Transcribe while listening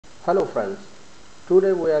Hello friends,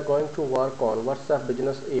 today we are going to work on WhatsApp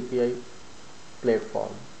Business API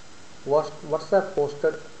platform. WhatsApp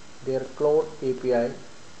posted their cloud API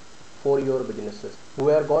for your businesses.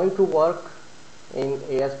 We are going to work in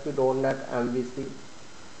ASP.NET MVC,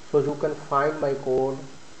 so you can find my code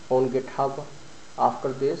on GitHub after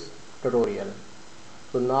this tutorial.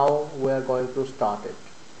 So now we are going to start it.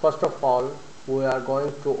 First of all, we are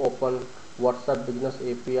going to open WhatsApp Business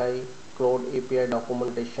API Cloud API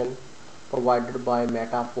documentation provided by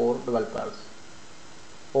Meta for developers.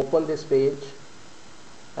 Open this page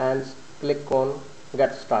and click on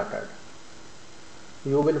Get Started.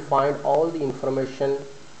 You will find all the information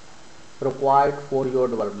required for your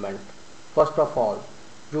development. First of all,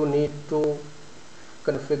 you need to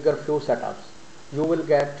configure few setups. You will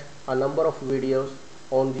get a number of videos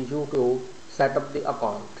on the YouTube. Set up the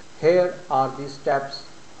account. Here are the steps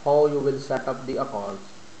how you will set up the accounts.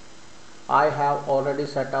 I have already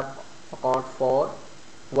set up account for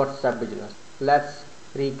WhatsApp Business. Let's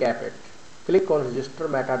recap it. Click on Register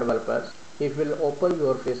Meta Developers. It will open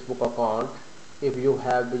your Facebook account. If you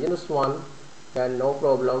have Business One, then no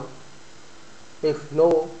problem. If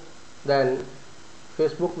no, then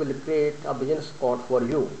Facebook will create a business account for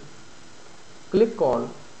you. Click on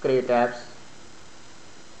Create Apps.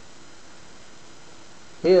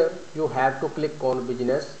 Here you have to click on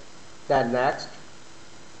Business, then Next.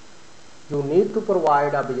 You need to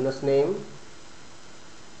provide a business name.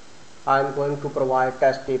 I am going to provide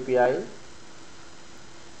Test API.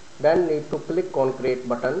 Then need to click on Create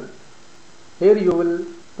button. Here you will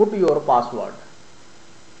put your password.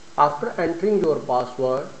 After entering your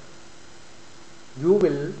password, you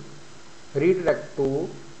will redirect to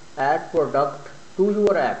Add Product to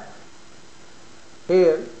your app.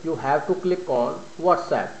 Here you have to click on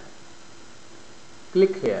WhatsApp.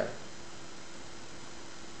 Click here.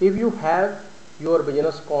 If you have your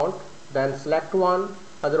business account, then select one,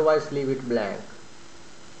 otherwise leave it blank.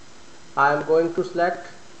 I am going to select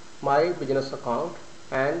my business account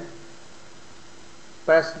and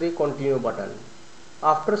press the continue button.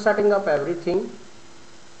 After setting up everything,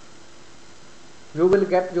 you will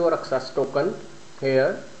get your access token.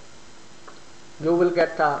 Here you will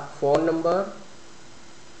get a phone number.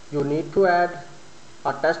 You need to add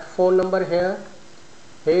a test phone number here.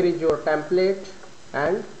 Here is your template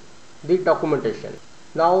and the documentation.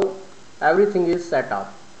 Now everything is set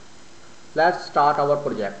up. Let's start our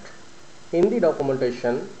project. In the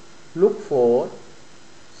documentation, look for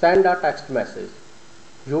send a text message.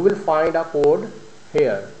 You will find a code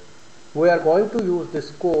here. We are going to use this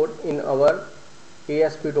code in our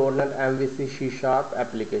ASP.NET MVC C#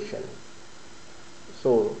 application.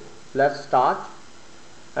 So let's start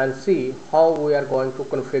and see how we are going to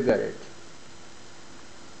configure it.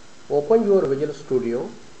 Open your Visual Studio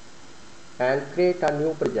and create a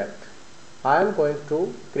new project. I am going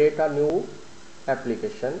to create a new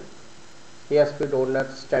application,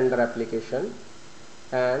 ASP.NET Standard application,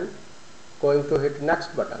 and going to hit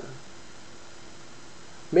Next button.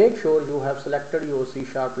 Make sure you have selected your C#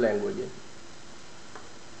 language.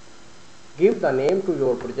 Give the name to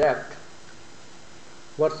your project,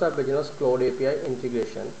 WhatsApp Business Cloud API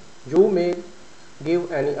Integration. You may give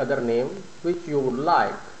any other name which you would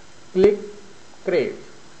like. Click Create.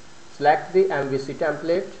 Select the MVC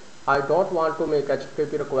template. I don't want to make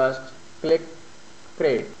HTTP request. Click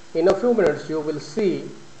Create. In a few minutes you will see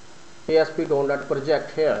ASP.NET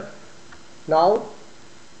project here. Now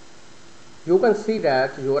you can see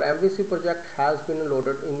that your MVC project has been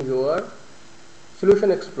loaded in your Solution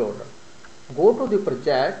Explorer. Go to the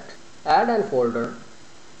project, add an folder,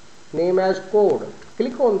 name as code.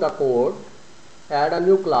 Click on the code, add a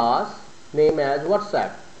new class, name as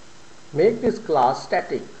WhatsApp. Make this class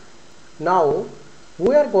static. Now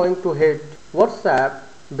we are going to hit WhatsApp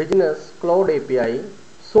Business Cloud API.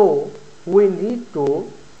 So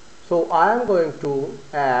I am going to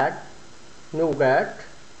add NuGet.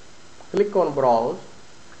 Click on Browse,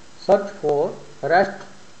 search for REST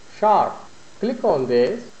Sharp. Click on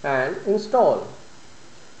this and install.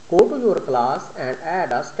 Go to your class and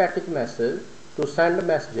add a static message to send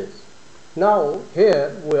messages. Now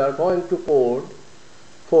here we are going to code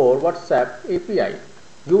for WhatsApp API.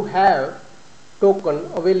 You have token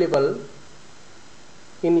available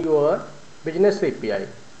in your business API.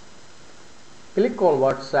 Click on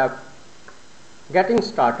WhatsApp Getting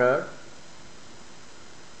Started.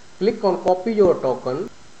 Click on copy your token.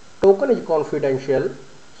 Token is confidential,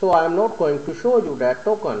 so I am not going to show you that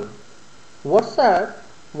token. WhatsApp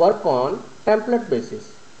work on template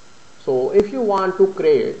basis. So if you want to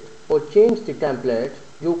create or change the template,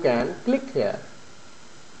 you can click here.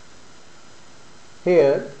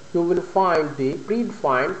 Here you will find the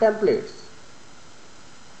predefined templates,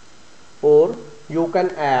 or you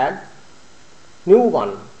can add new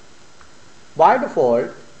one. By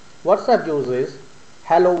default, WhatsApp uses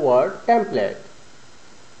Hello World template.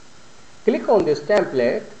 Click on this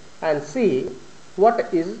template and see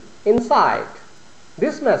what is inside.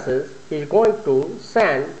 This message is going to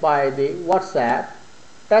send by the WhatsApp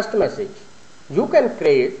test message. You can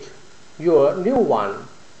create your new one.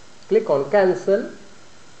 Click on cancel,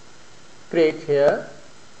 create here.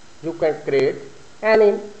 You can create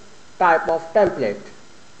any type of template.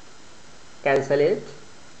 Cancel it.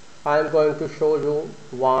 I am going to show you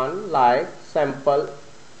one like sample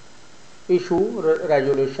issue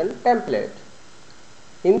resolution template.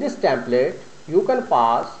 In this template, you can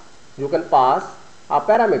pass a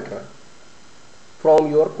parameter from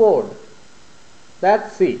your code.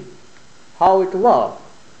 Let's see how it works.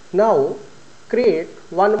 Now create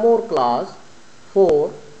one more class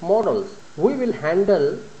for models. We will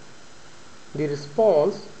handle the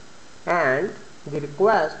response and the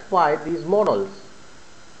request by these models.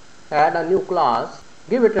 Add a new class,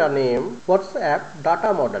 give it a name WhatsApp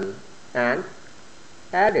data model and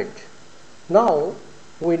add it. Now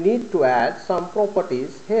we need to add some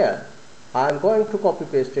properties here. I am going to copy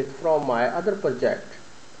paste it from my other project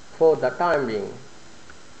for the time being.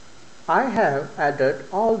 I have added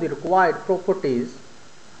all the required properties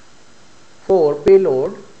for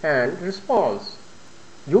payload and response.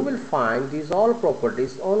 You will find these all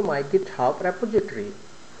properties on my GitHub repository.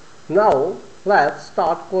 Now let's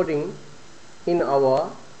start coding in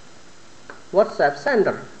our WhatsApp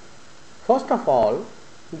sender. First of all,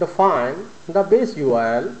 define the base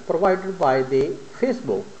URL provided by the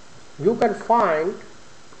Facebook. You can find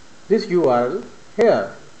this URL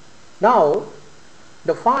here. Now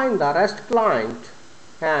define the REST client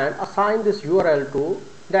and assign this URL to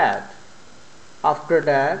that. After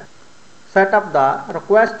that, set up the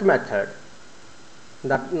request method.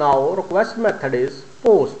 Now request method is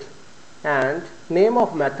post and name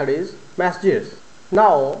of method is messages.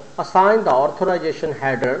 Now assign the authorization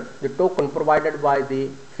header, the token provided by the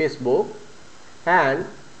Facebook, and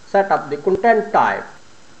set up the content type.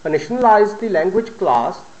 Initialize the language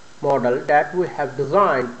class model that we have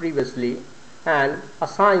designed previously and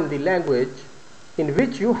assign the language in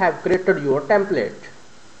which you have created your template.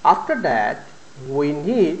 After that, we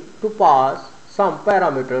need to pass some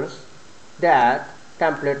parameters that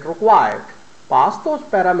template required. Pass those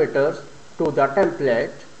parameters to the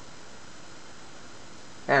template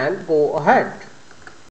and go ahead.